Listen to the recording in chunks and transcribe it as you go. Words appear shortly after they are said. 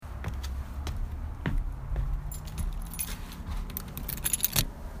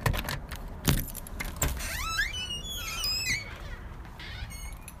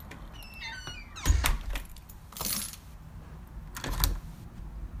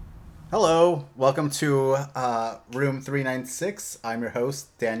Hello, welcome to room 396. I'm your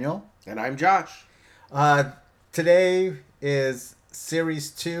host, Daniel. And I'm Josh. Uh, Today is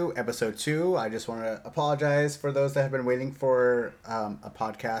series 2, episode 2. I just want to apologize for those that have been waiting for a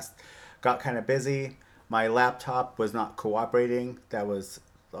podcast. Got kind of busy. My laptop was not cooperating. That was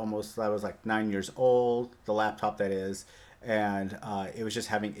like 9 years old, the laptop that is. And it was just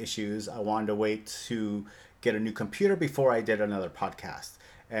having issues. I wanted to wait to get a new computer before I did another podcast.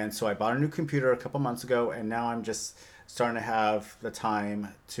 And so I bought a new computer a couple months ago, and now I'm just starting to have the time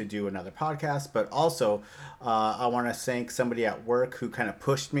to do another podcast. But also, I want to thank somebody at work who kind of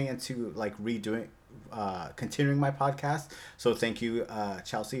pushed me into like continuing my podcast. So thank you,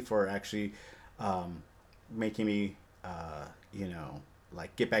 Chelsea, for actually making me,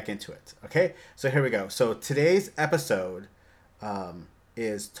 like get back into it. Okay, so here we go. So today's episode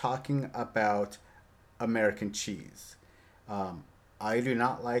is talking about American cheese. I do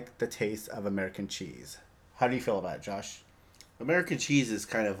not like the taste of American cheese. How do you feel about it, Josh? American cheese is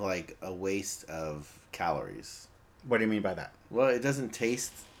kind of like a waste of calories. What do you mean by that? Well, it doesn't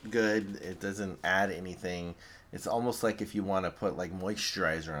taste good. It doesn't add anything. It's almost like if you want to put like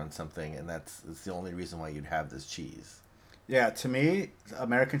moisturizer on something, and that's the only reason why you'd have this cheese. Yeah, to me,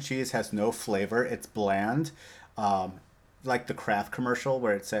 American cheese has no flavor. It's bland. Like the Kraft commercial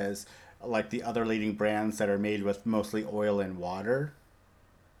where it says, like the other leading brands that are made with mostly oil and water,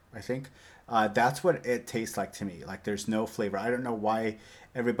 I think. That's what it tastes like to me. Like there's no flavor. I don't know why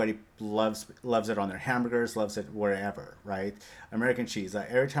everybody loves it on their hamburgers, loves it wherever, right? American cheese.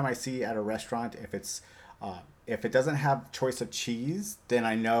 Every time I see at a restaurant, if it doesn't have choice of cheese, then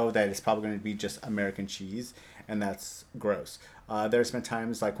I know that it's probably going to be just American cheese, and that's gross. There's been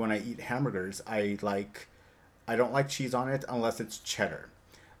times like when I eat hamburgers, I don't like cheese on it unless it's cheddar.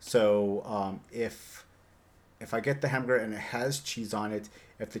 So if I get the hamburger and it has cheese on it,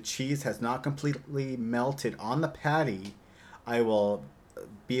 if the cheese has not completely melted on the patty, I will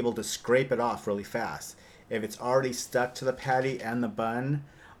be able to scrape it off really fast. If it's already stuck to the patty and the bun,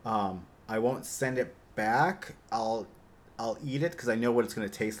 I won't send it back. I'll eat it because I know what it's going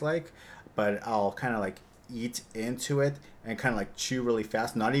to taste like, but I'll kind of like eat into it and kind of like chew really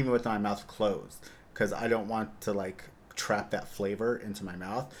fast, not even with my mouth closed, because I don't want to like trap that flavor into my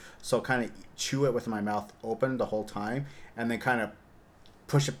mouth. So I'll kind of chew it with my mouth open the whole time, and then kind of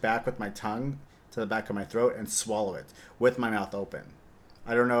push it back with my tongue to the back of my throat and swallow it with my mouth open.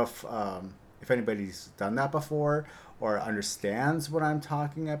 I don't know if anybody's done that before or understands what I'm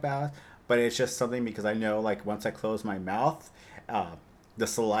talking about, but it's just something because I know like once I close my mouth, the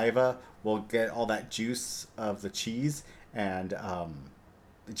saliva will get all that juice of the cheese, and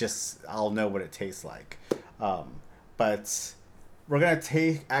just I'll know what it tastes like. But we're gonna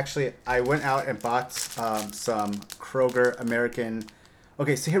take. Actually, I went out and bought some Kroger American.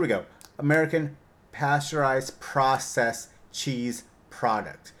 Okay, so here we go. American pasteurized processed cheese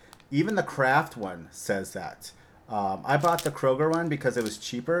product. Even the Kraft one says that. I bought the Kroger one because it was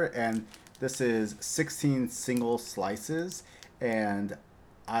cheaper, and this is 16 single slices, and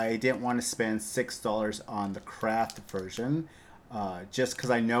I didn't want to spend $6 on the Kraft version, just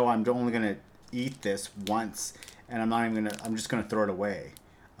because I know I'm only gonna eat this once, and I'm just gonna throw it away.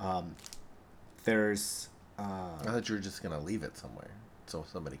 There's. I thought you were just gonna leave it somewhere so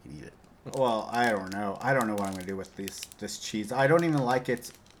somebody could eat it. Well, I don't know. I don't know what I'm gonna do with this cheese. I don't even like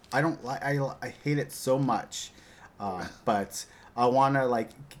it. I don't like. I hate it so much. But I want to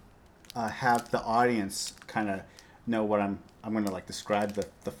like have the audience kind of know what I'm gonna like describe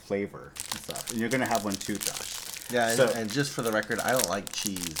the flavor and stuff. And you're gonna have one too, Josh. Yeah, So and just for the record, I don't like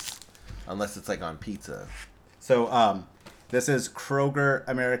cheese unless it's like on pizza. so this is Kroger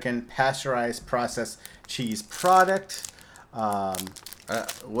American pasteurized processed cheese product.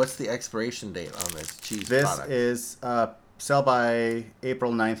 What's the expiration date on this cheese This product? is sell by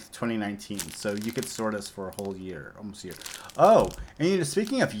April 9th, 2019. So you could store this for a whole year, almost a year. Oh, and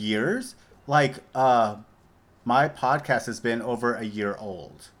speaking of years, like my podcast has been over a year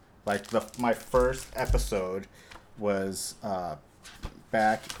old. Like my first episode was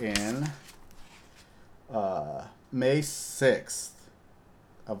back in May 6th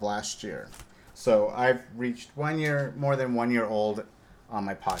of last year. So I've reached 1 year, more than 1 year old on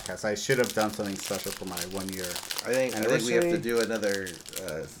my podcast. I should have done something special for my 1 year. I think we have to do another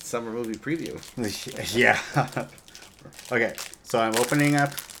summer movie preview. Yeah. Okay, so I'm opening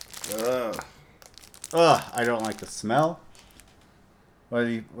up. Ugh. Ugh, I don't like the smell. What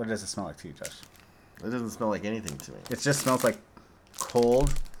does it smell like to you, Josh? It doesn't smell like anything to me. It just smells like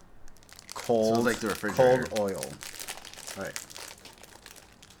cold, Smells like the refrigerator. cold oil. All right.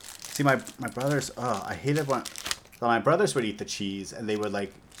 See, my brothers. Oh, I hated when my brothers would eat the cheese and they would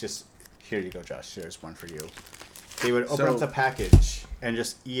like just Here you go, Josh. Here's one for you. They would open So- up the package and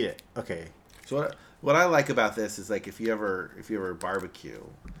just eat it. Okay. So what I like about this is like if you ever barbecue,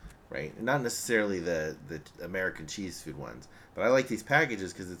 right? Not necessarily the American cheese food ones, but I like these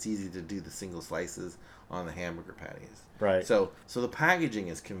packages because it's easy to do the single slices on the hamburger patties. Right. So the packaging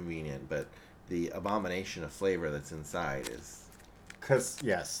is convenient, but the abomination of flavor that's inside is. Because,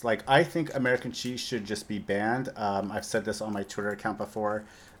 yes, like, I think American cheese should just be banned. I've said this on my Twitter account before,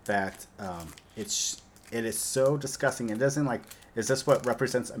 that it is so disgusting. It doesn't, like, is this what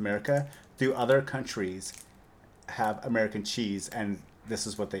represents America? Do other countries have American cheese, and this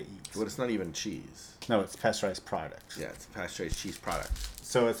is what they eat? But it's not even cheese. No, it's pasteurized product. Yeah, it's a pasteurized cheese product.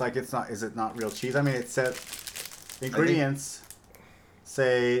 So it's like, is it not real cheese? I mean, it said ingredients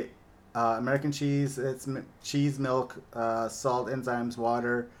say American cheese, it's cheese, milk, salt, enzymes,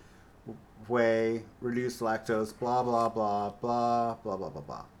 water, whey, reduced lactose, blah, blah, blah, blah, blah, blah, blah,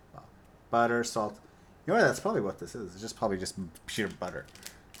 blah, blah. Butter, salt. You know what? That's probably what this is. It's just probably just pure butter.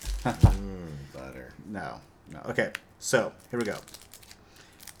 Butter. No. Okay, so here we go.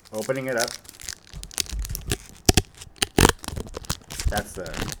 Opening it up. That's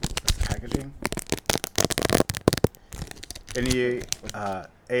the packaging. Any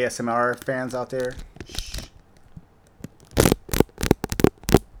ASMR fans out there? Shh.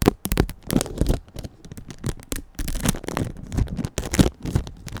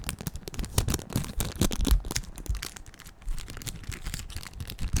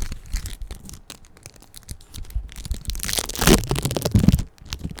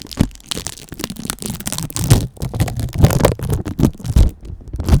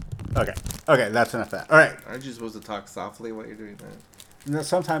 Okay, that's enough of that. All right. Aren't you supposed to talk softly while you're doing that? You know,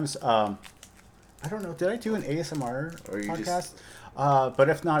 sometimes, I don't know, did I do an ASMR Or you podcast? just- But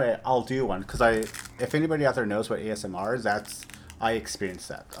if not, I'll do one. Because if anybody out there knows what ASMR is, I experienced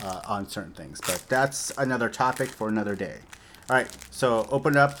that on certain things. But that's another topic for another day. All right, so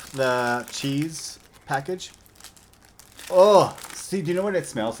open up the cheese package. Oh, see, do you know what it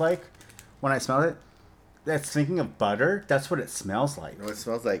smells like when I smell it? That's thinking of butter. That's what it smells like. No, it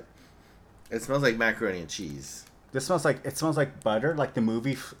smells like macaroni and cheese. It smells like butter, like the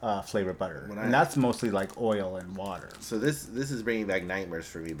movie flavor butter, and that's mostly like oil and water. So this is bringing back nightmares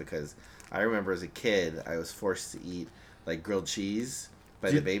for me because I remember as a kid I was forced to eat like grilled cheese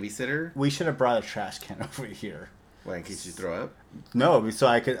by the babysitter. We should have brought a trash can over here. Why, in case you throw up? No, so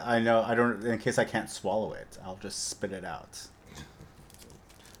in case I can't swallow it, I'll just spit it out.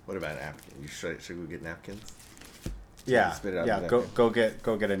 What about napkin? You should we get napkins? Yeah, Spit it out yeah. the Go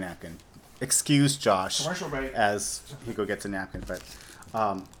get a napkin. Excuse Josh Commercial break. as he go gets a napkin, but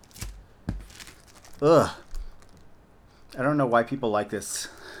ugh. I don't know why people like this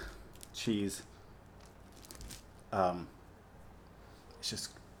cheese. It's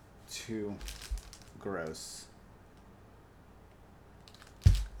just too gross.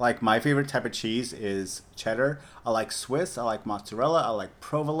 Like, my favorite type of cheese is cheddar. I like Swiss. I like mozzarella. I like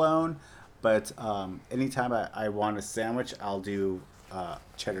provolone. But anytime I want a sandwich, I'll do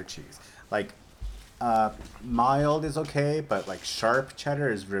cheddar cheese. Like, mild is okay, but like sharp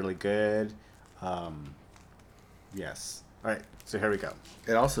cheddar is really good. Yes. All right. So here we go.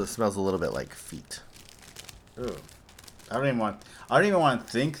 It also smells a little bit like feet. Ooh. I don't even want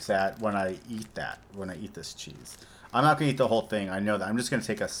to think that when I eat this cheese. I'm not gonna eat the whole thing. I know that. I'm just gonna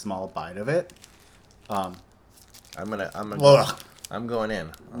take a small bite of it. I'm gonna Ugh. I'm going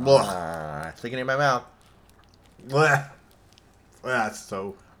in. Ugh. Sticking it in my mouth. Blech. That's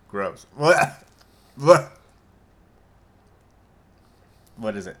so gross. Blech. Blech.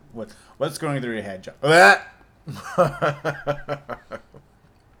 What is it? What's going through your head, John? Blech.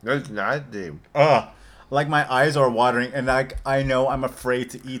 That's not deep. Like, my eyes are watering, and I know I'm afraid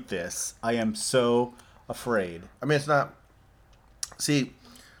to eat this. I am so afraid. I mean, it's not. See,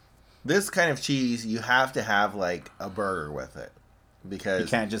 this kind of cheese, you have to have like a burger with it because You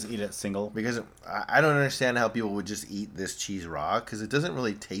can't just eat it single. Because I don't understand how people would just eat this cheese raw because it doesn't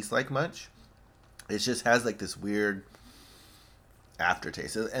really taste like much. It just has like this weird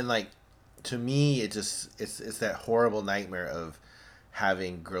aftertaste, and like to me, it's that horrible nightmare of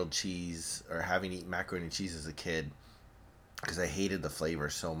having grilled cheese or having eaten macaroni and cheese as a kid because I hated the flavor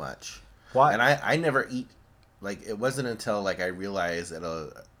so much. Why? And I never eat, like, it wasn't until like I realized at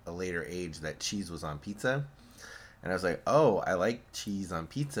a later age that cheese was on pizza, and I was like, oh, I like cheese on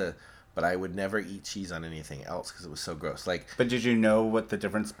pizza, but I would never eat cheese on anything else because it was so gross. Like, But did you know what the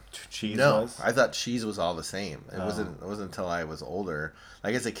difference to cheese no, was? I thought cheese was all the same. It wasn't until I was older.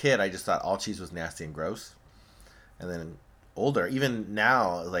 Like, as a kid, I just thought all cheese was nasty and gross. And then older. Even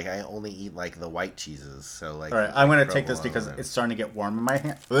now, like I only eat like the white cheeses. So like, All right, I'm gonna take this provolone because and- it's starting to get warm in my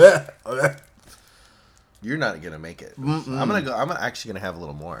hand. You're not gonna make it. Mm-mm. I'm actually gonna have a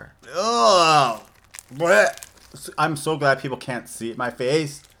little more. Oh, I'm so glad people can't see my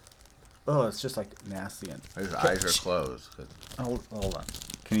face. Oh, it's just like nasty and. His eyes are closed. Hold on.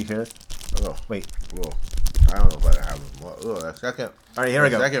 Can you hear this? Oh, Wait. whoa. I don't know if I have more. Oh, that second. All right, here we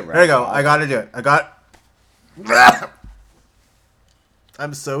go. Second Here we go. round. I gotta do it.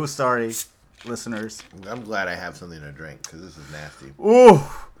 I'm so sorry, listeners. I'm glad I have something to drink because this is nasty. Ooh,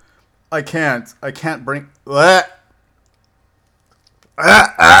 I can't. I can't bring.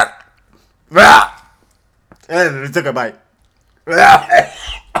 And it took a bite.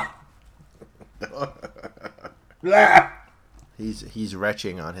 He's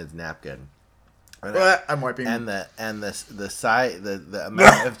retching on his napkin. I'm wiping. And the size the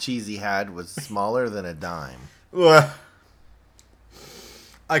amount of cheese he had was smaller than a dime.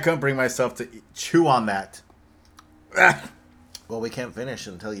 I couldn't bring myself to chew on that. Well, we can't finish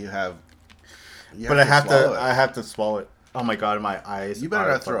until you have. But I have swallow to. it. I have to swallow it. Oh my god, my eyes. You better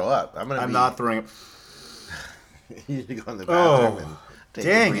are not throw up. I'm not throwing up. You need to go in the bathroom and take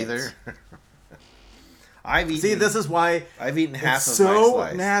dang a breather. I've eaten. See, this is why I've eaten half it's of my so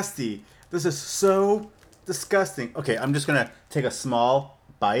slice. nasty. This is so disgusting. Okay, I'm just gonna take a small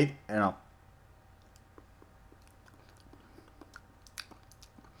bite and I'll.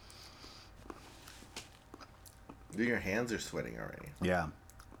 Your hands are sweating already. Yeah.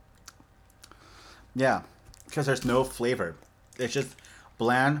 Yeah, because there's no flavor. It's just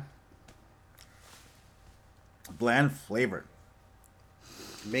bland flavor.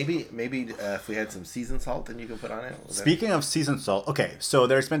 Maybe if we had some seasoned salt, then you can put on it. Speaking of seasoned salt, okay, so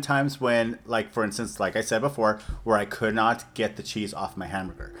there's been times when, like, for instance, like I said before, where I could not get the cheese off my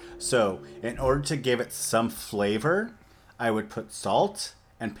hamburger. So in order to give it some flavor, I would put salt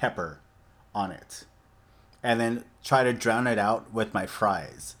and pepper on it. And then try to drown it out with my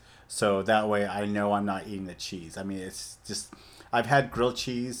fries. So that way I know I'm not eating the cheese. I mean, it's just, I've had grilled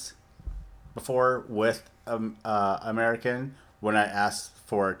cheese before with American when I asked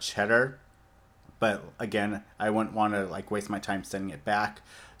for cheddar. But again, I wouldn't want to like waste my time sending it back.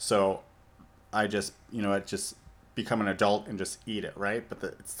 So I just, just become an adult and just eat it, right? But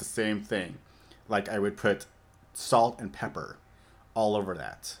it's the same thing. Like I would put salt and pepper all over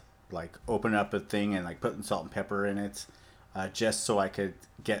that. Like open up a thing and like putting salt and pepper in it, just so I could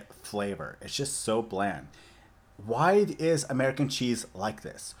get flavor. It's just so bland. Why is American cheese like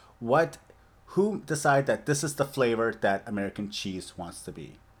this? Who decide that this is the flavor that American cheese wants to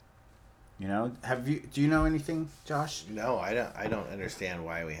be? Do you know anything, Josh? No, I don't understand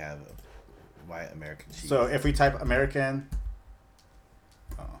why American cheese. So if we type American,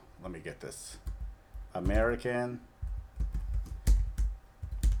 let me get this. American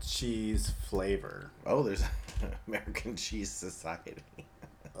cheese flavor. Oh, there's American Cheese Society.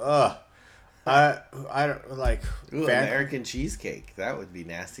 Ugh. I don't like. Ooh, American cheesecake. That would be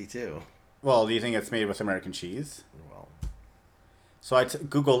nasty too. Well, do you think it's made with American cheese? Well, so I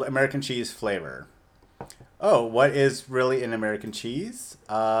googled American cheese flavor. Oh, what is really in American cheese?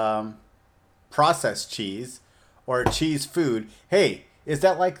 Processed cheese or cheese food. Hey, is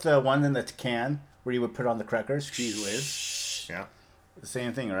that like the one in the can where you would put on the crackers? Cheese Whiz. Yeah. The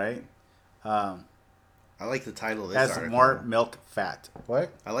same thing, right? I like the title of this has article. more milk fat.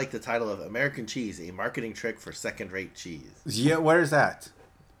 What? I like the title of American Cheese, a marketing trick for second-rate cheese. Yeah, where is that?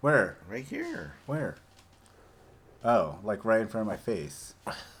 Where? Right here. Where? Oh, like right in front of my face.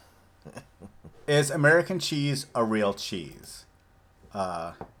 Is American cheese a real cheese?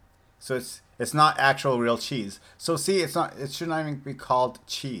 So it's not actual real cheese. So see, it should not even be called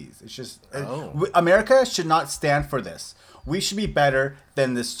cheese. It's just America should not stand for this. We should be better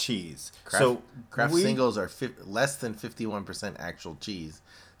than this cheese. Kraft singles are less than 51% actual cheese,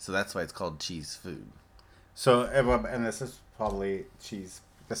 so that's why it's called cheese food. So, and this is probably cheese.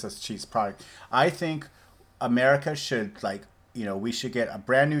 This is cheese product. I think America should we should get a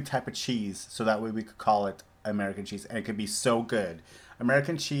brand new type of cheese, so that way we could call it American cheese, and it could be so good.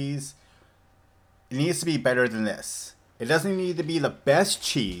 American cheese, it needs to be better than this. It doesn't need to be the best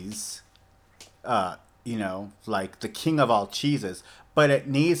cheese. Like the king of all cheeses, but it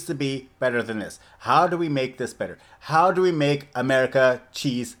needs to be better than this. How do we make this better? How do we make America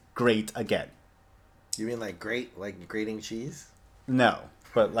cheese great again? You mean like grating cheese? No,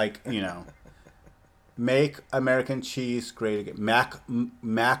 but make American cheese great again.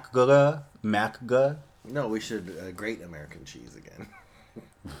 Macga. No, we should grate American cheese again.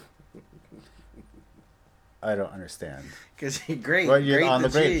 I don't understand. Because you grate. Well, you're grate on the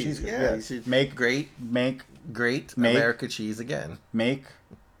grate cheese. cheese. Yeah, Yeah. you should Make grate. Make great Make- America cheese again. Make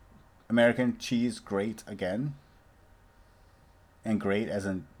American cheese great again. And great as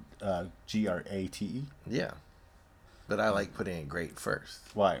in GRATE. Yeah. But I like putting it great first.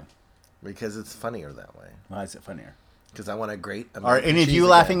 Why? Because it's funnier that way. Why is it funnier? Because I want a great Are American any of cheese you again.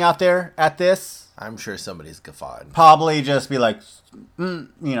 laughing out there at this? I'm sure somebody's guffawed. Probably just be like,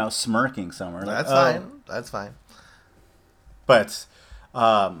 smirking somewhere. Like, That's oh. fine. That's fine. But, We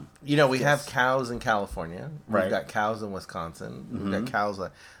yes. have cows in California. We've Right. got cows in Wisconsin. Mm-hmm. We've got cows.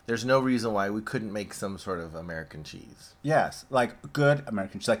 There's no reason why we couldn't make some sort of American cheese. yes, like good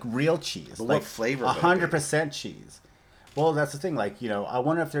American cheese, like real cheese. But like what flavor would it be? 100% cheese. Well, that's the thing. Like, I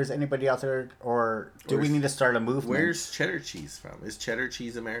wonder if there's anybody out there, or do we need to start a movement? Where's cheddar cheese from? Is cheddar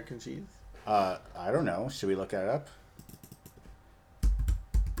cheese American cheese? I don't know. Should we look that up?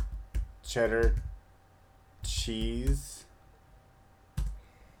 Cheddar cheese.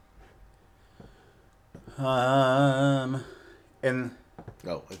 And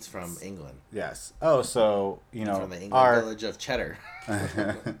Oh, it's from England. yes. Oh, so From the England village of Cheddar.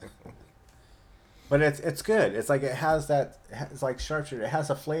 But it's good. It's like it has that. It's like sharpshooter. It has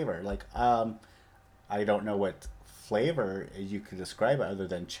a flavor. Like I don't know what flavor you could describe it other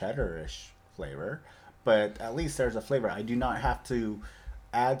than cheddarish flavor, but at least there's a flavor. I do not have to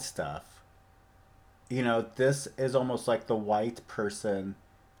add stuff. This is almost like the white person.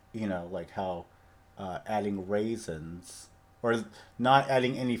 Like how adding raisins or not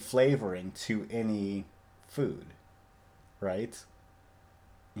adding any flavoring to any food, right?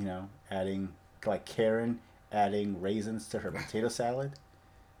 Adding like Karen adding raisins to her potato salad,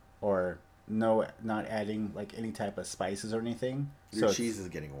 or not adding like any type of spices or anything. Your cheese is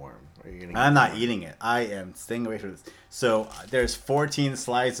getting warm. I'm not eating it. I am staying away from this. So there's 14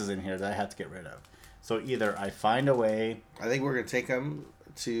 slices in here that I have to get rid of. So either I find a way. I think we're gonna take them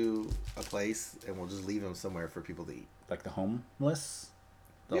to a place and we'll just leave them somewhere for people to eat. Like the homeless.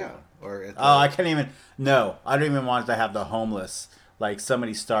 Yeah. Or I can't even. No, I don't even want to have the homeless. Like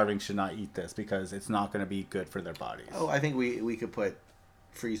somebody starving should not eat this because it's not going to be good for their bodies. Oh, I think we could put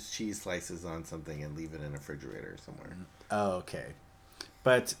freeze cheese slices on something and leave it in a refrigerator somewhere. Oh, okay.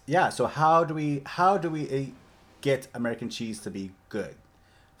 But yeah, so how do we get American cheese to be good,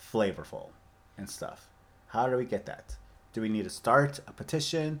 flavorful, and stuff? How do we get that? Do we need to start a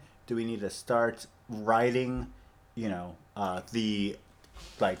petition? Do we need to start writing, the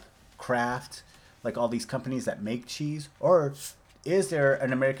like Kraft, like all these companies that make cheese, or is there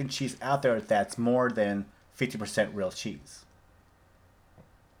an American cheese out there that's more than 50% real cheese?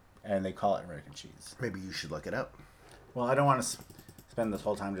 And they call it American cheese. Maybe you should look it up. Well, I don't want to spend this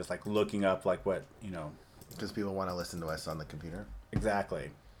whole time just like looking up like what, Because people want to listen to us on the computer. exactly.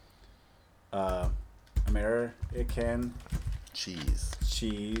 American cheese.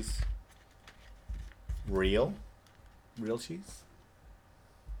 Real cheese?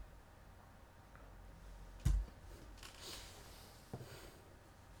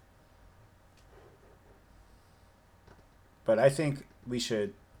 But I think we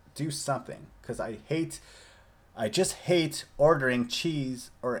should do something because I just hate ordering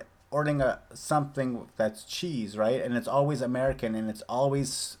cheese or ordering something that's cheese, right? And it's always American and it's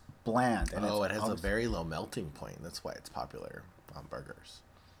always bland. And it has always, a very low melting point. That's why it's popular on burgers.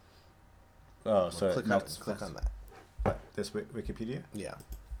 Oh, so click on that. What, this Wikipedia? Yeah.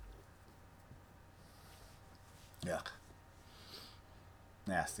 Yuck.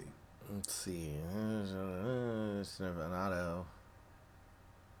 Nasty. Let's see. It's an auto.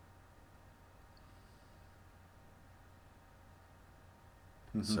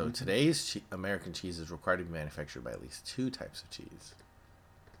 So today's American cheese is required to be manufactured by at least 2 types of cheese.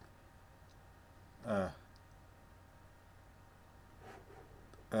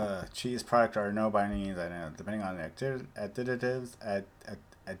 Cheese product are no by any means depending on the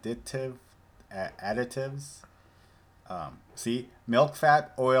additives. See, milk,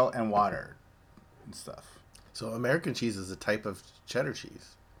 fat, oil, and water and stuff. So American cheese is a type of cheddar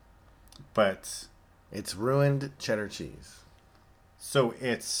cheese. But it's ruined cheddar cheese. So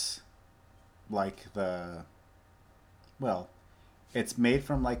it's like it's made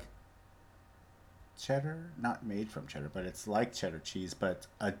from like cheddar, not made from cheddar, but it's like cheddar cheese, but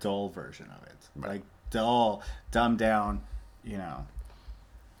a dull version of it. Right. Like dull, dumbed down,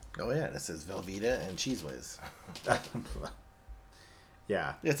 Oh yeah, it says Velveeta and Cheese Whiz.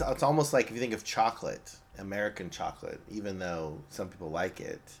 Yeah. It's almost like if you think of chocolate, American chocolate, even though some people like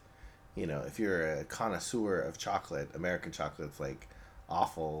it, if you're a connoisseur of chocolate, American chocolate's like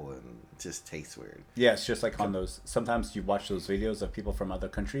awful and just tastes weird. Yeah, it's just like on those. Sometimes you watch those videos of people from other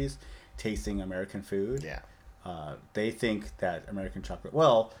countries tasting American food. Yeah. They think that American chocolate.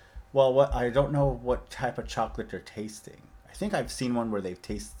 Well, Well, what I don't know what type of chocolate they're tasting. I think I've seen one where they've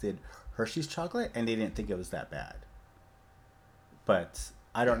tasted Hershey's chocolate and they didn't think it was that bad. But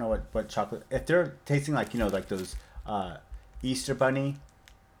I don't know what chocolate. If they're tasting like like those uh, Easter bunny,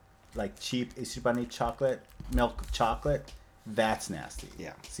 like cheap Easter bunny chocolate, milk chocolate, that's nasty.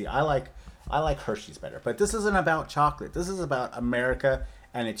 Yeah. See, I like Hershey's better. But this isn't about chocolate. This is about America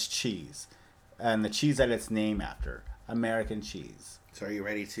and its cheese, and the cheese that it's named after, American cheese. So are you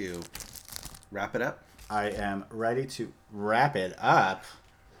ready to wrap it up? I am ready to wrap it up.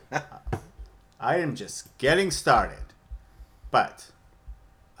 I am just getting started. But,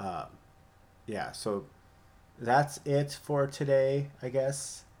 yeah, so that's it for today, I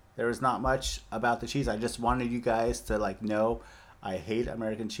guess. There was not much about the cheese. I just wanted you guys to, know I hate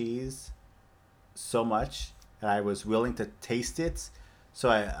American cheese so much. And I was willing to taste it. So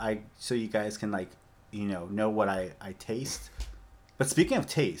so you guys can, know what I taste. But speaking of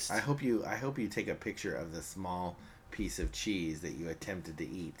taste, I hope you take a picture of the small piece of cheese that you attempted to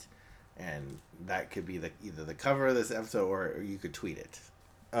eat, and that could be either the cover of this episode or you could tweet it.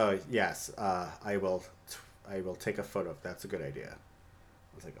 yes, I will. I will take a photo. That's a good idea.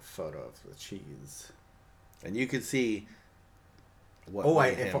 I'll take a photo of the cheese, and you could see what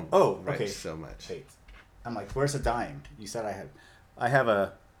made him okay. so much. Wait, I'm like, where's a dime? You said I have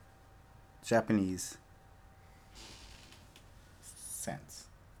a Japanese cents.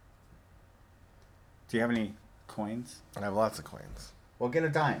 Do you have any coins? I have lots of coins. Well, get a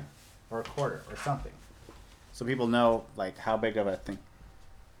dime or a quarter or something, so people know how big of a thing.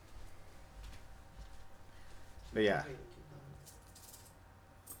 But yeah,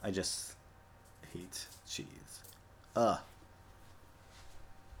 I just hate cheese. Ugh.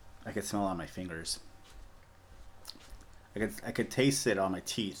 I could smell it on my fingers. I could taste it on my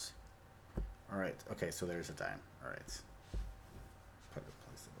teeth. All right. Okay. So there's a dime. All right. Put a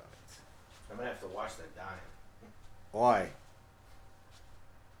place about it. I'm gonna have to watch that dime. Why?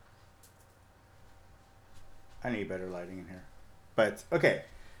 I need better lighting in here. But okay.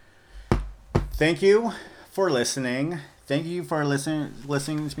 Thank you for listening. Thank you for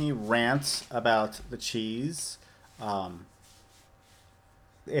listening to me rant about the cheese.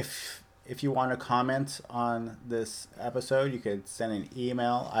 If you want to comment on this episode, you could send an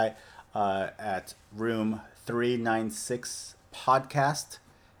email at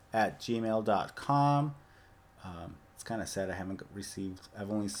room396podcast@gmail.com. It's kind of sad I've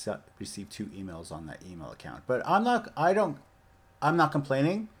only received 2 emails on that email account, but I'm not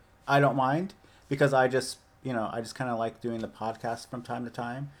complaining. I don't mind, because I just kind of like doing the podcast from time to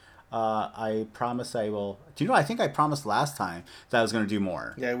time. I promise I will. Do you know? I think I promised last time that I was going to do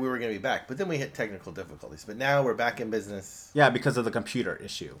more. Yeah, we were going to be back, but then we hit technical difficulties. But now we're back in business. Yeah, because of the computer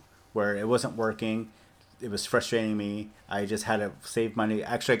issue where it wasn't working. It was frustrating me. I just had to save money.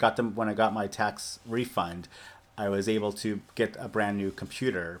 Actually, I got them when I got my tax refund. I was able to get a brand new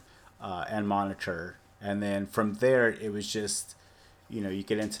computer and monitor, and then from there it was just, you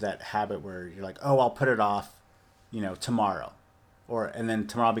get into that habit where you're like, oh, I'll put it off, tomorrow. And then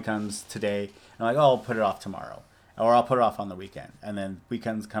tomorrow becomes today. And I'm like, oh, I'll put it off tomorrow. Or I'll put it off on the weekend. And then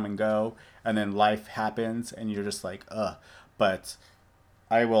weekends come and go. And then life happens. And you're just like, ugh. But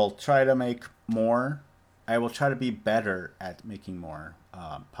I will try to make more. I will try to be better at making more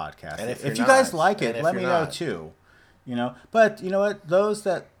podcasts. And if you guys like it, let me know too. But you know what? Those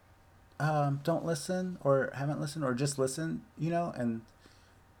that don't listen or haven't listened or just listen, and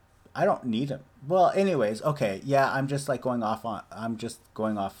I don't need them. Well, anyways, okay, yeah, I'm just going off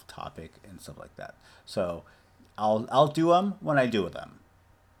topic and stuff like that. So, I'll do them when I do them.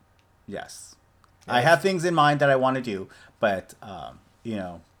 Yes, I have things in mind that I want to do, but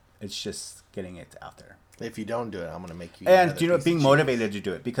it's just getting it out there. If you don't do it, I'm gonna make you. And being motivated to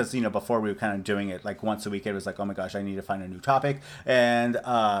do it, because before we were kind of doing it once a week. It was like, oh my gosh, I need to find a new topic, and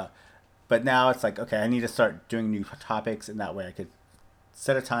but now it's like, okay, I need to start doing new topics, and that way I could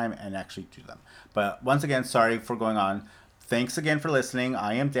set a time and actually do them. But once again, sorry for going on. Thanks again for listening.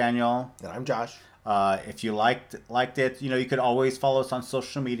 I am Daniel. And I'm Josh. If you liked it, you could always follow us on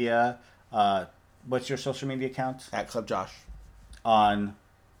social media. What's your social media account? @Club Josh. On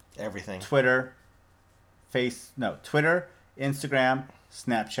everything. Twitter, Instagram,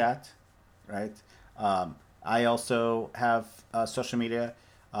 Snapchat, right? I also have social media,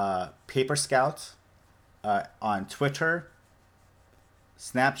 Paper Scout, on Twitter,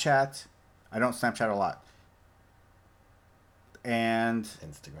 Snapchat. I don't Snapchat a lot. And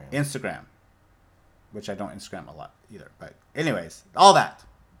Instagram, which I don't Instagram a lot either. But anyways, all that.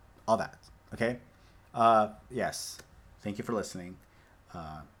 Okay? Yes. Thank you for listening.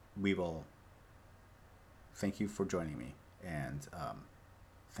 Thank you for joining me. And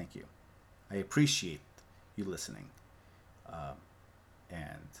Thank you. I appreciate you listening. Um,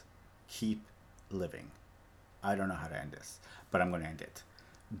 and keep living. I don't know how to end this, but I'm going to end it.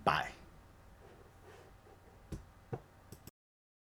 Bye.